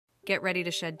Get ready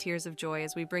to shed tears of joy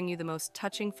as we bring you the most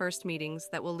touching first meetings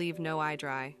that will leave no eye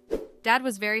dry. Dad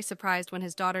was very surprised when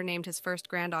his daughter named his first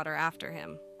granddaughter after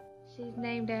him. She's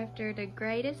named after the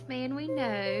greatest man we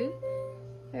know.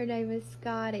 Her name is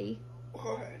Scotty.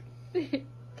 What?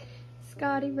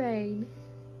 Scotty Rain.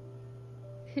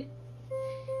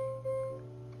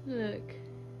 Look.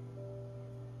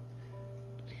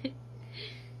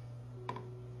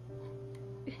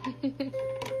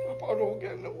 I don't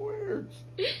get no words.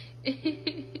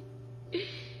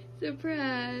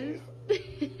 Surprise.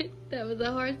 That was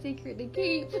a hard secret to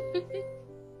keep.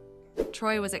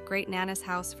 Troy was at Great Nana's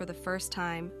house for the first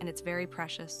time, and it's very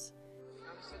precious.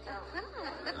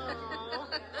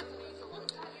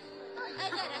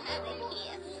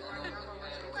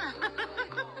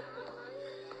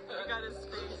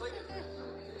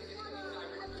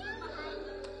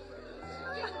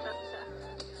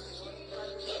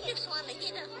 You just want to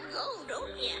get a go,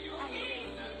 don't you?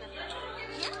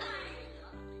 Yeah.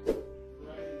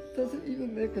 Doesn't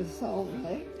even make a sound,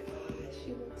 right?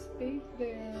 She looks big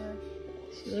there.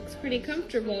 She looks pretty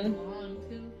comfortable.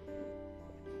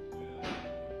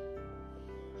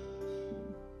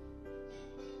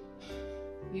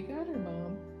 You got her,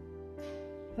 Mom.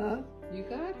 Huh? You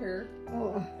got her.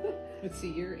 Oh. Let's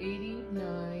see, you're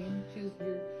 89. You're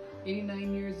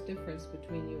 89 years difference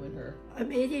between you and her. I'm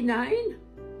 89?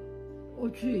 Oh,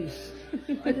 jeez.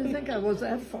 I didn't think I was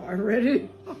that far already.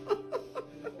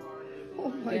 Oh,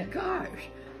 my gosh.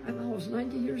 I'm almost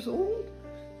 90 years old.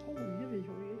 Oh,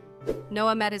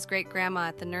 Noah met his great-grandma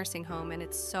at the nursing home, and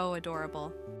it's so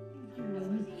adorable.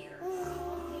 oh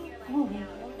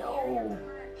no.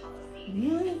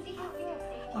 Really?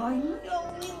 I know.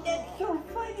 That's so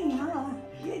funny, huh?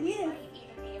 It is.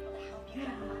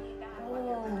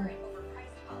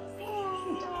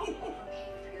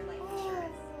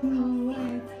 Oh.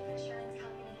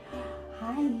 Hi.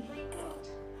 Hi.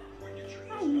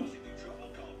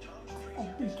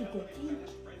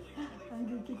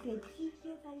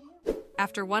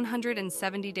 After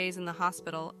 170 days in the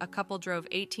hospital, a couple drove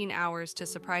 18 hours to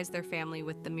surprise their family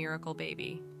with the miracle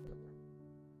baby.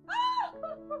 Oh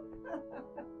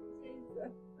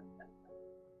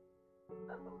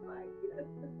my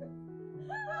goodness.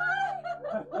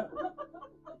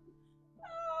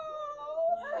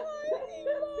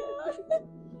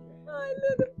 My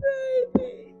little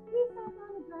baby.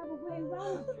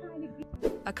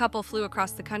 A couple flew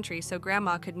across the country so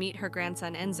Grandma could meet her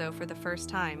grandson Enzo for the first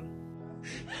time.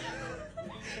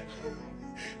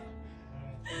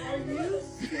 Are you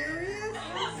serious?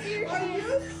 Are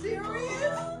you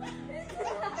serious?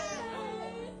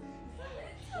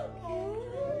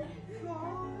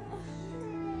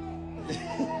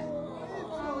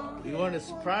 We want to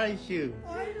surprise you.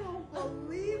 I don't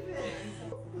believe it.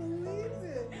 Believe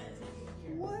it.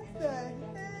 What the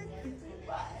heck?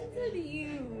 What are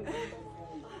you?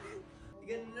 You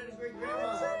get another great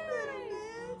grandma.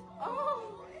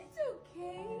 Oh, it's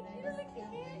okay. It was a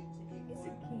kid. It's a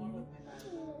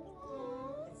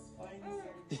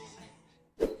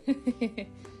kid.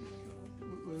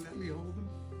 Will you let me hold him?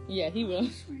 Yeah, he will.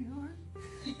 Sweetheart,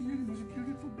 you're the most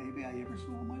beautiful baby I ever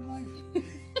saw in my life.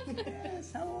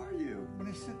 Yes, how are you?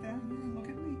 Want to sit down here and look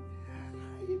at me?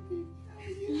 How you be? How are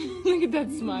you? Look at that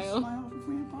You smile. Smile for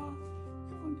Grandpa.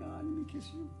 Oh God, let me kiss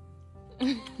you.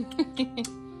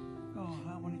 Oh,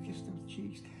 I want to kiss those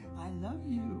cheeks. I love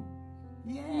you.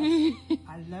 Yes,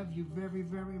 I love you very,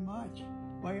 very much.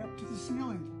 Way up to the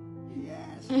ceiling.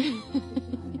 Yes, I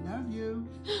love you.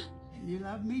 You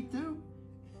love me too?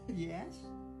 Yes.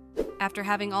 After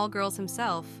having all girls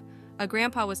himself, a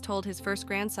grandpa was told his first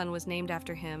grandson was named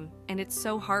after him, and it's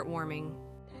so heartwarming.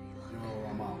 No,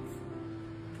 I'm off.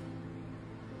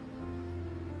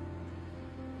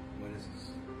 What is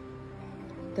this?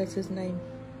 That's his name.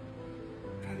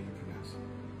 How do you pronounce it?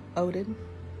 Odin.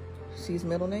 See his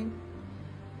middle name?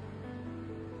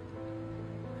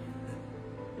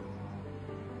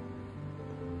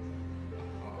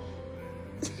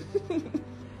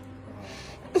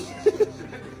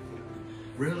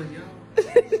 Really, yo? Damn.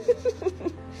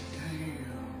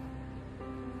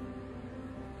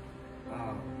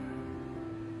 Oh, man.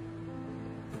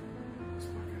 That's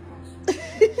fucking awesome.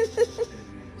 It is.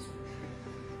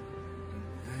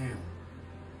 Damn.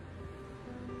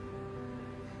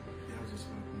 Y'all just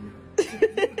fucked me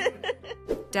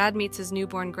up. Dad meets his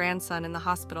newborn grandson in the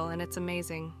hospital, and it's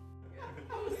amazing.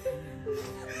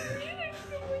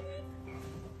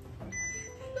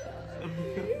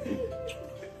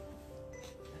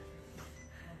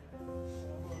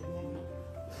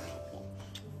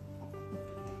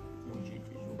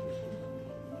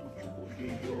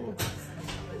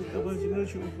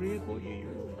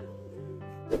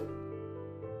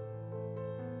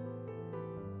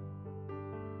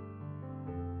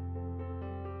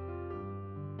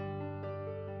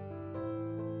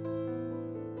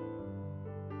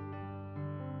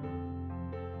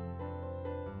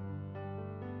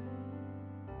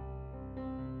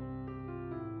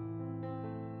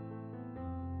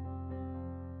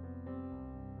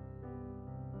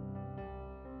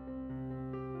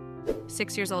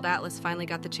 6-year-old Atlas finally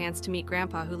got the chance to meet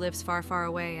Grandpa, who lives far, far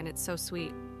away, and it's so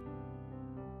sweet.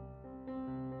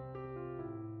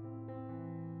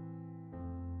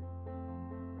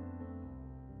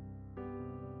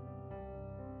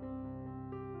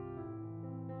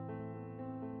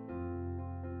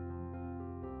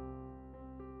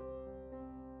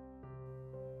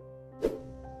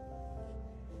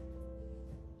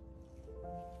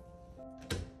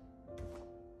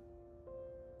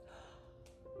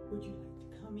 Would you like to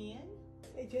come in?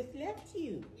 They just left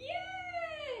you.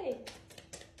 Yay!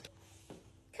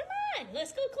 Come on,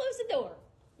 let's go close the door.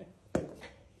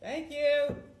 Thank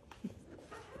you.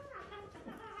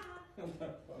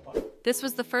 This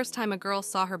was the first time a girl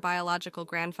saw her biological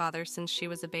grandfather since she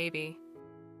was a baby.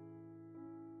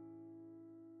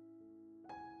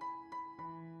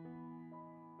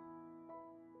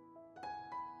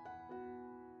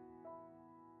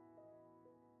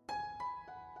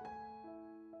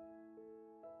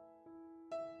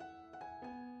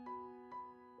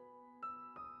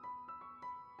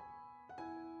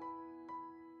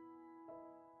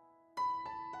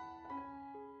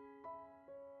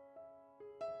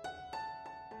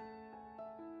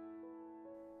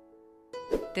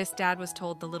 This dad was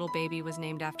told the little baby was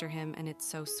named after him, and it's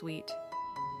so sweet.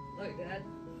 Look, Dad.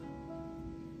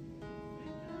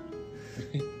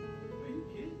 Are you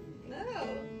kidding? No.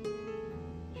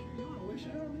 Sure you want to wish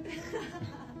it on me?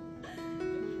 That's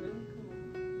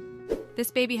really cool.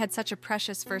 This baby had such a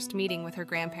precious first meeting with her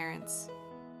grandparents.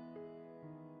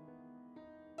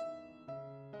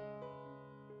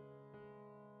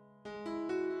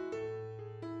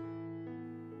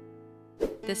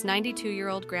 This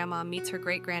 92-year-old grandma meets her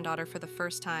great-granddaughter for the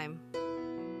first time.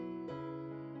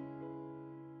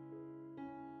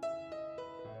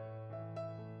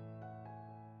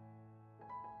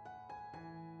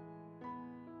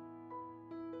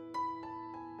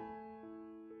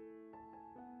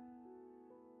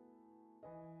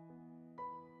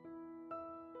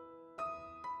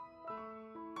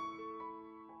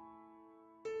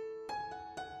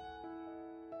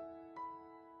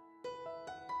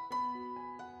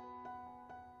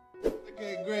 Look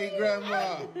at great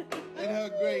grandma and her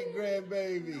great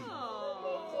grandbaby. He's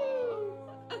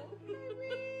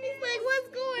like, what's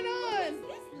going on?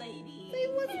 This lady. Hey,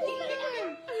 what's going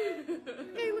on?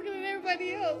 Hey, looking at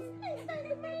everybody else.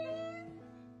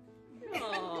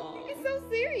 Aw. He's so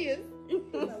serious. He's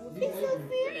so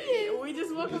serious. We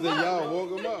just woke She him said, up. y'all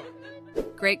woke him up.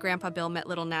 Great-grandpa Bill met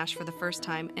little Nash for the first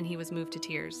time, and he was moved to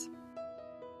tears.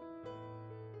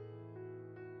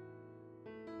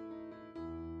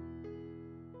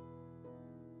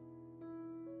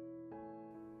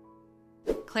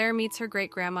 Claire meets her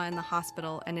great-grandma in the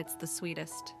hospital, and it's the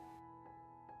sweetest.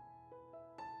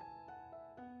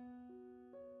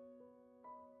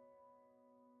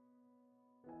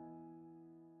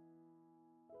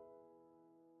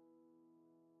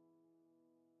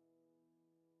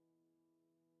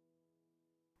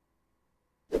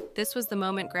 This was the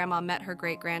moment Grandma met her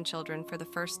great-grandchildren for the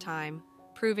first time,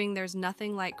 proving there's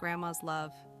nothing like Grandma's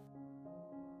love.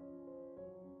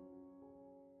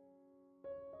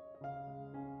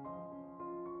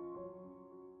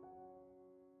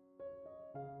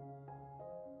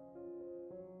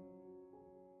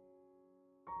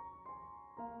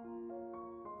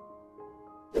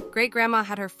 Great-grandma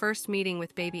had her first meeting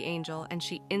with baby Angel, and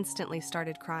she instantly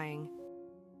started crying.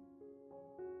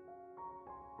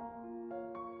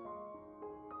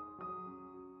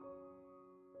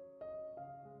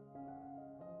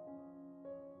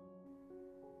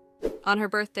 On her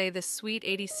birthday, this sweet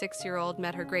 86-year-old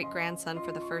met her great-grandson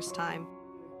for the first time.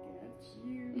 That's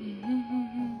you.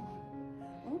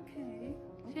 Okay.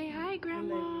 Say hi,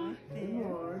 Grandma. There.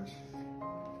 Right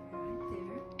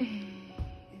there.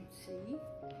 And see?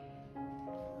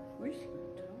 We're just going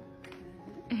to talk.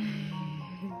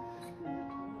 Just going to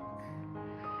talk.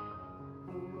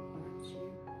 Oh, aren't you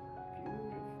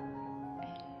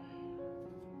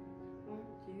beautiful?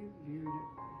 Aren't you beautiful?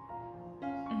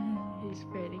 He's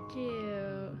pretty cute.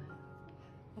 Oh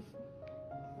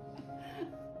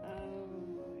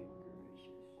my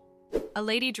gracious. A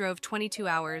lady drove 22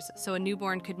 hours so a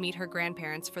newborn could meet her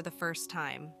grandparents for the first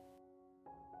time.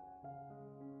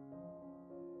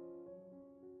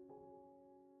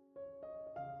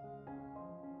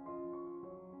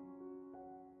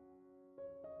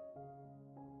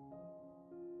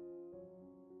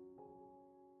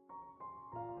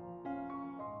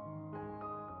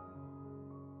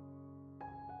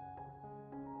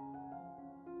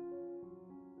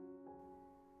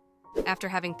 After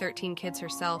having 13 kids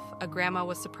herself, a grandma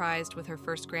was surprised with her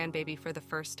first grandbaby for the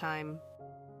first time.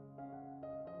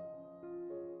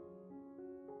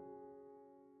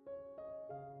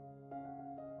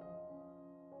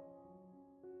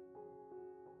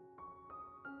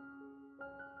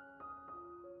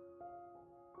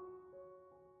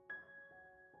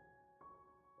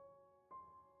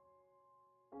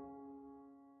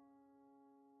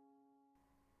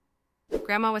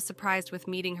 Grandma was surprised with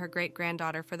meeting her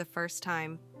great-granddaughter for the first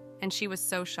time, and she was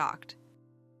so shocked.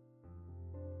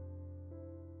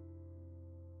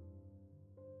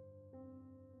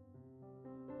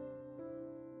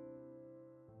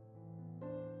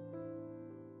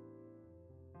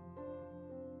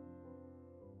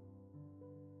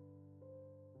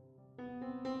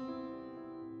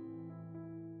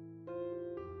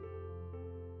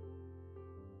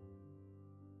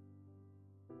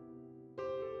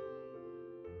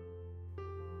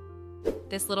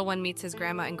 This little one meets his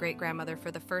grandma and great-grandmother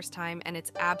for the first time, and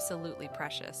it's absolutely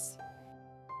precious.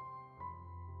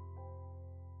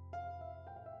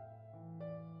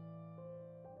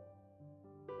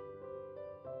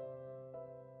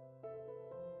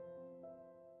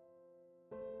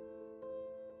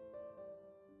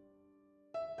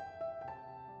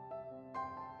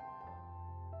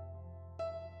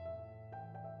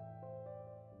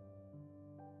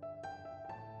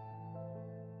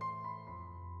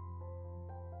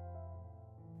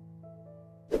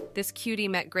 This cutie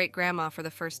met great-grandma for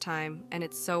the first time, and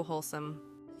it's so wholesome.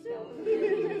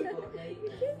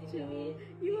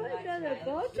 You want another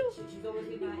bottle?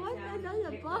 You want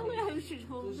another bottle? I should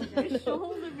hold your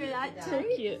shoulder and be like,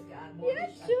 take it.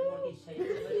 Yes, sure.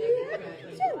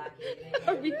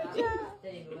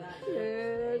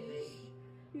 Yes.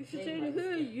 You should say to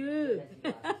her, you.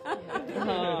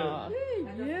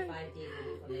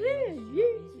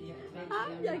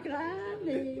 I'm your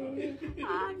granny.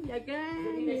 I'm your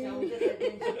granny. I'm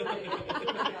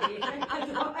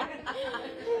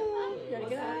your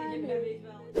granny.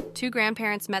 Two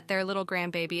grandparents met their little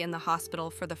grandbaby in the hospital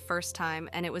for the first time,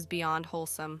 and it was beyond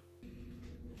wholesome.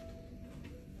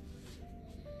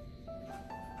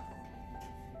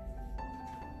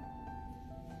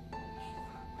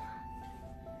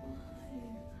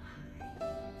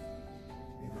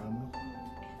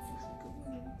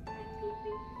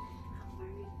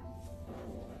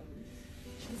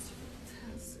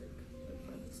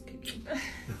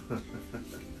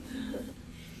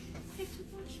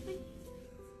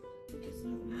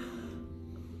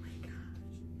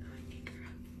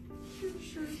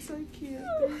 So cute.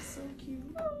 They're so cute.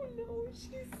 Oh no,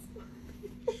 she's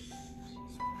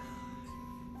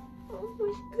oh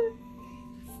my goodness.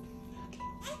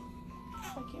 I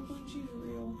can't believe she's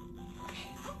real.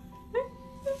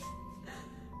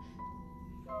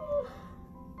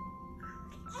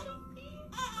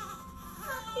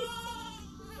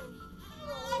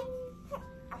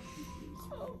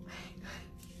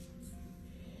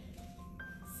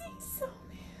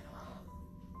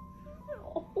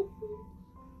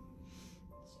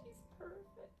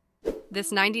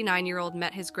 This 99-year-old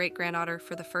met his great-granddaughter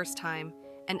for the first time,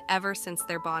 and ever since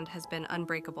their bond has been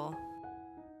unbreakable.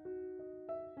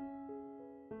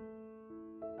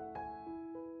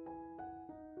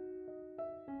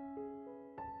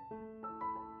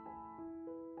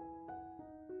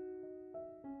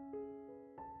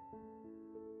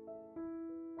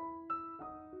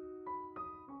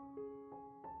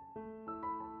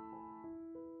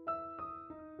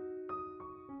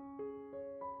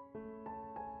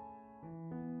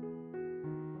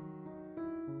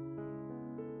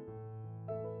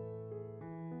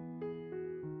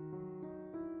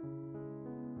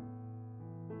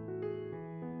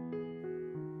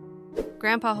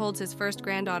 Grandpa holds his first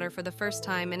granddaughter for the first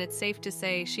time, and it's safe to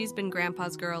say she's been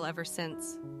Grandpa's girl ever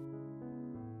since.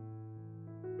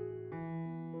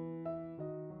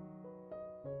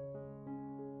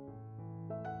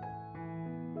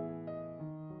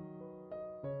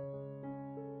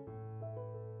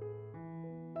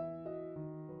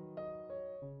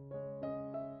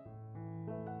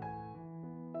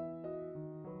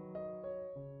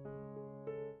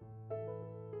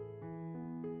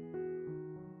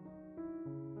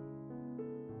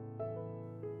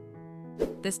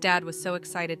 This dad was so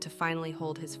excited to finally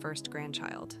hold his first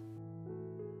grandchild.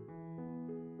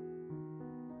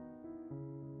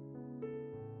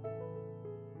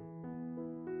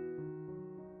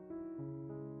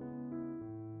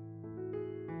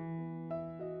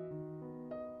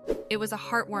 It was a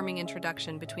heartwarming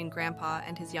introduction between Grandpa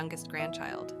and his youngest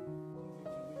grandchild.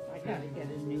 I gotta get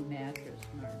a new mattress,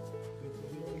 Mark.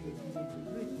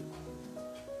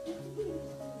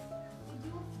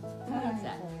 What's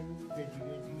that?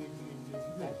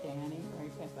 Got Danny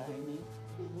right behind me.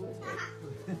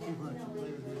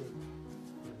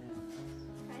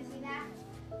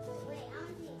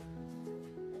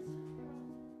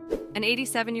 An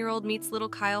 87-year-old meets little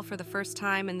Kyle for the first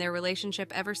time, and their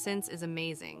relationship ever since is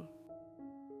amazing.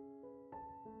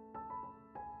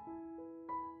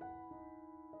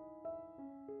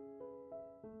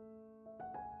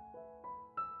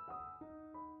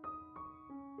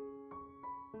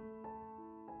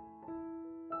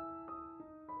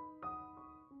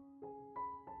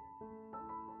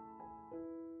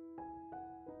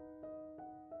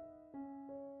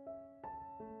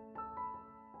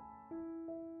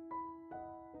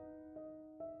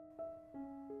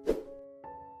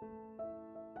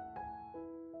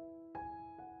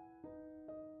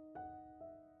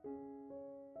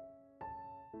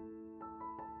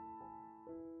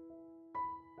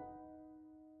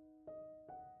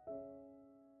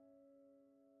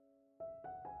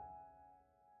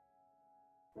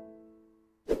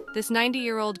 This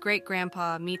 90-year-old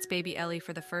great-grandpa meets baby Ellie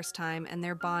for the first time, and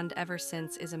their bond ever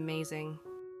since is amazing.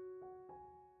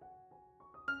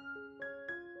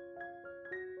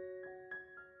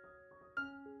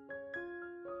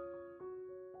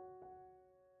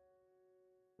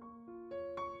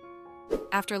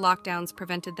 After lockdowns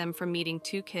prevented them from meeting,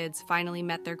 two kids finally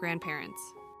met their grandparents.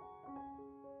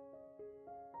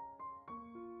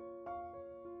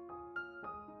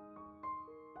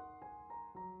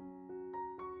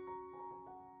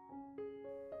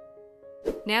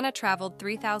 Nana traveled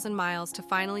 3,000 miles to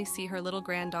finally see her little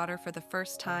granddaughter for the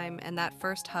first time, and that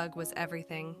first hug was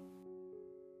everything.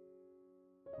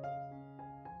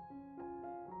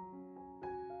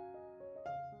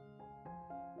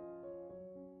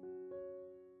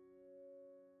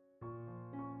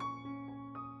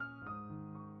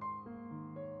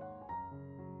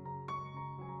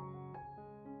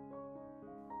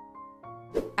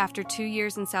 After 2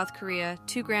 years in South Korea,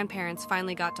 two grandparents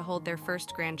finally got to hold their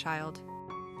first grandchild.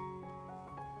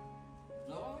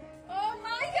 Oh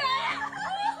my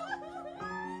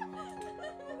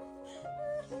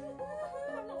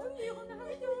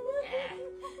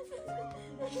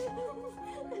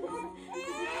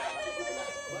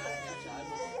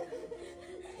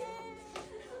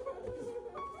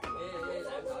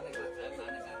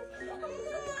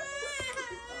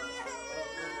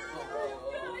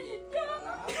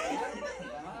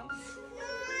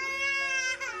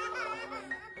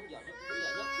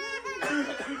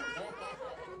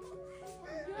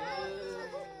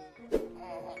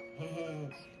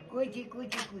Cuchi,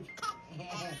 cuchi, cuchi.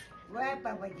 What,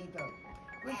 papachito?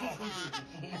 Cuchi, cuchi.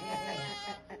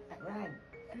 What?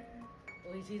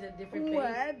 Oh, he sees a different face.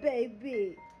 What,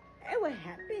 baby? Hey, what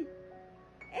happened?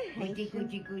 Hey, Cuchi,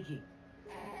 cuchi, cuchi.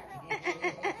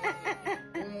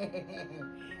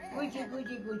 Cuchi,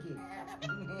 cuchi, cuchi.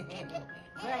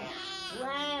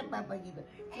 What, papachito?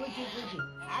 Cuchi, cuchi.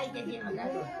 Ay, te tiene acá.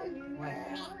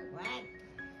 What?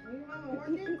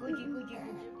 Cuchi, cuchi, cuchi.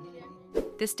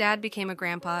 This dad became a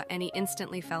grandpa, and he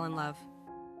instantly fell in love.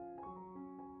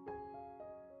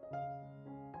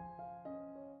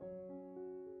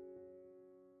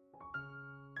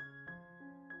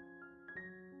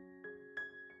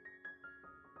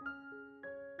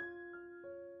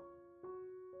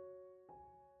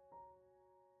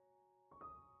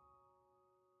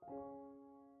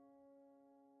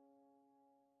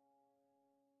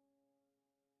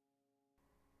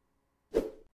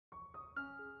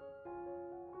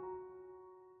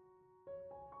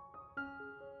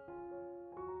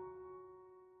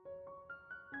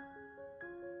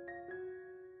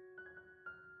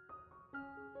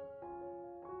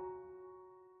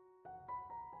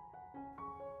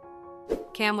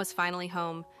 Cam was finally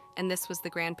home, and this was the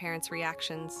grandparents'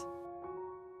 reactions.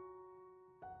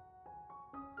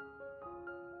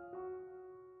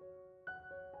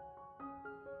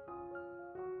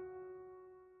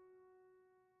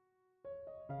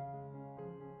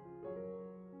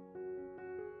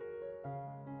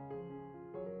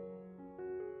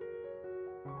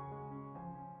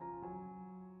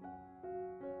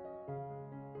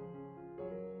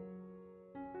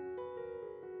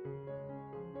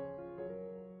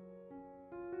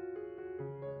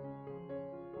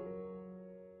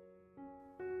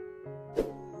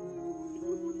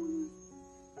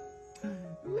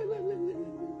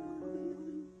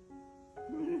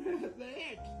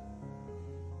 That.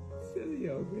 Silly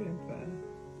old grandpa.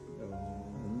 Oh.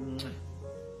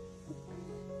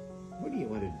 What do you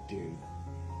want to do?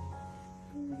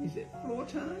 Is it floor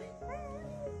time?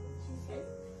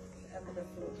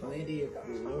 Plenty of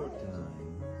floor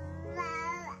time.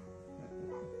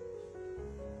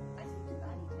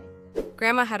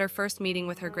 Grandma had her first meeting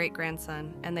with her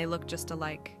great-grandson, and they looked just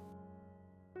alike.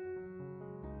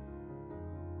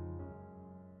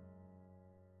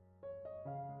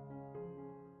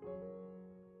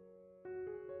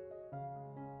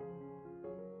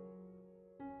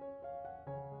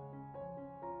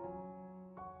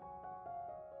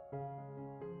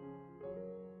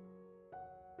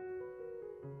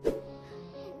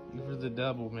 Give her the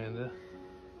double, Amanda.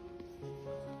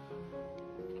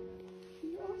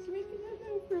 Mom's making a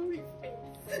little girly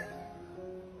face.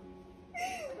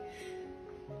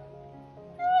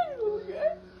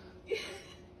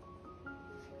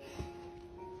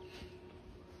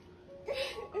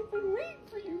 I've been waiting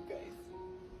for you guys.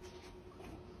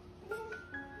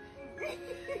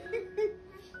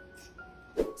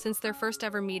 Since their first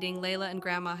ever meeting, Layla and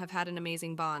Grandma have had an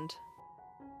amazing bond.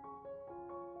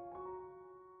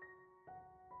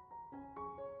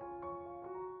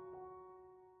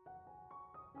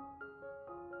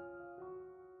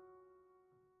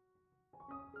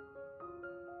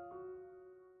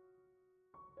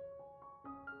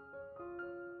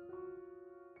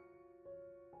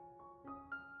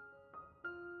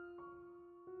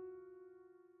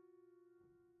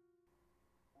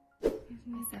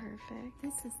 Isn't he perfect?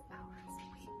 This is ours. We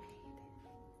made it.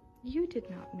 You did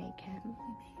not make him. We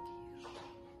made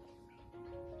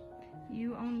you.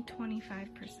 You own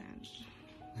 25%.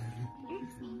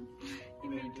 You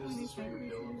made 25%.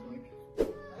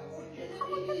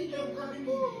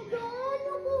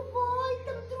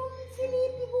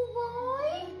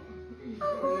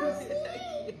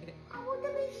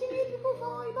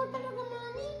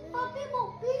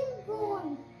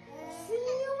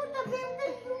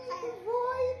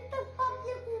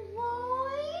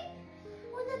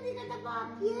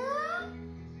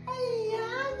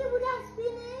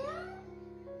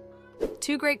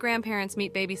 Two great-grandparents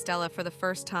meet baby Stella for the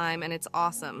first time, and it's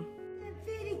awesome.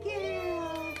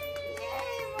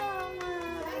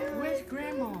 Where's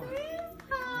Grandma?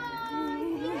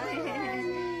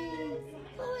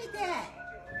 Who is that?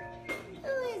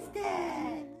 Who is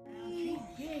that?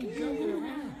 She's jumping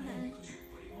around.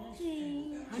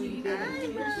 Honey, you gotta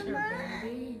kiss her,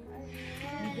 baby.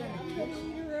 You gotta kiss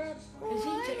her. Is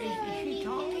she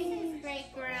talking? Great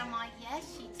grandma, yes,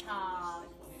 she talks.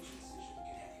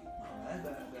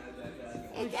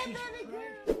 Is that baby girl?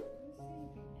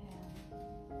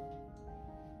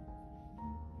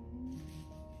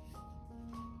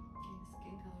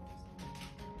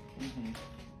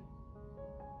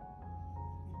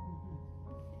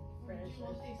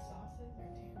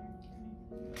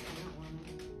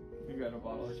 You got a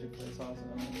bottle of Chick-fil-A sauce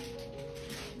on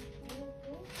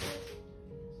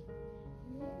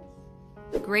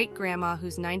it. Great-grandma,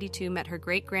 who's 92, met her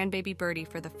great-grandbaby Birdie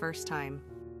for the first time.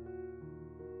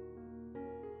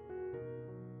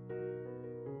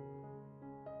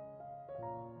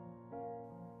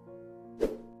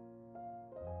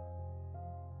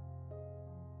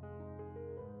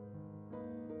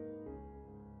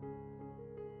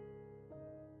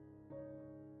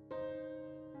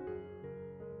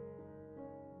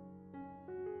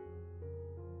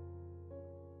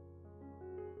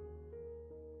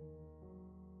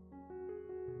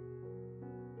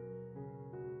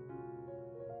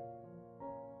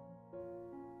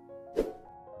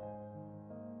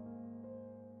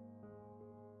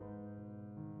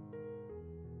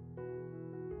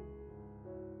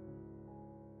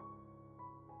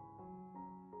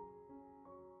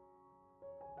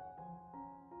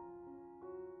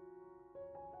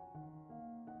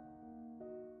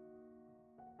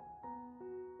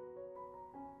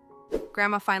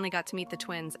 Grandma finally got to meet the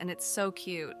twins, and it's so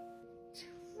cute.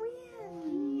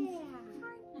 Twins.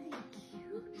 Aren't they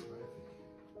cute?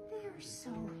 They're so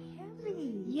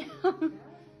heavy. Yeah.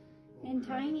 And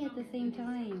tiny at the same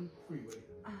time.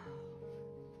 Oh.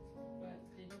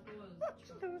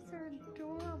 Those are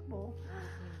adorable.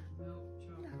 Look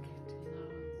at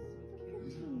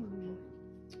him.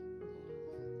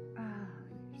 Ah,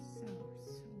 you're so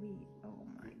sweet. Oh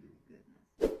my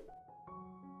goodness.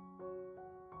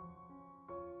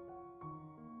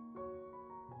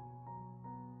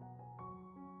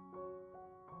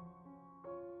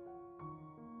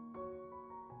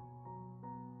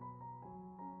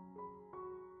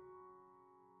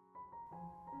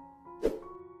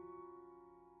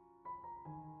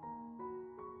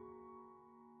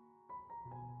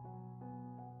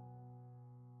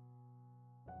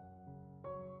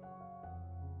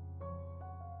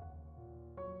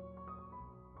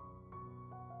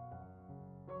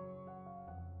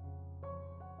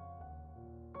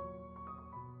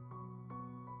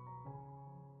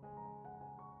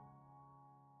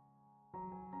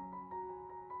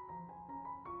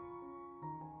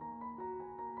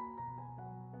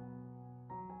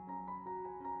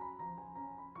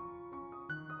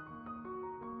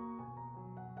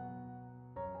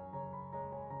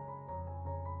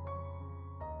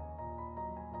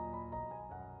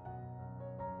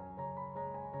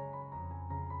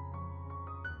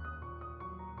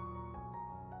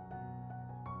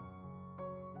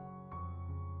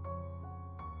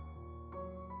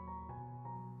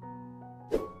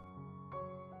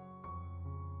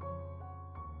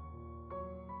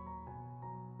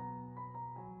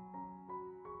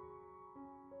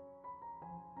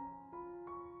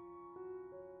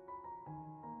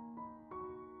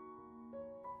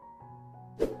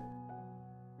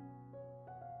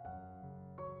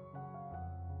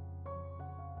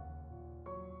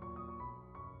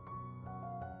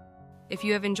 If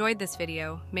you have enjoyed this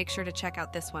video, make sure to check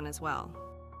out this one as well.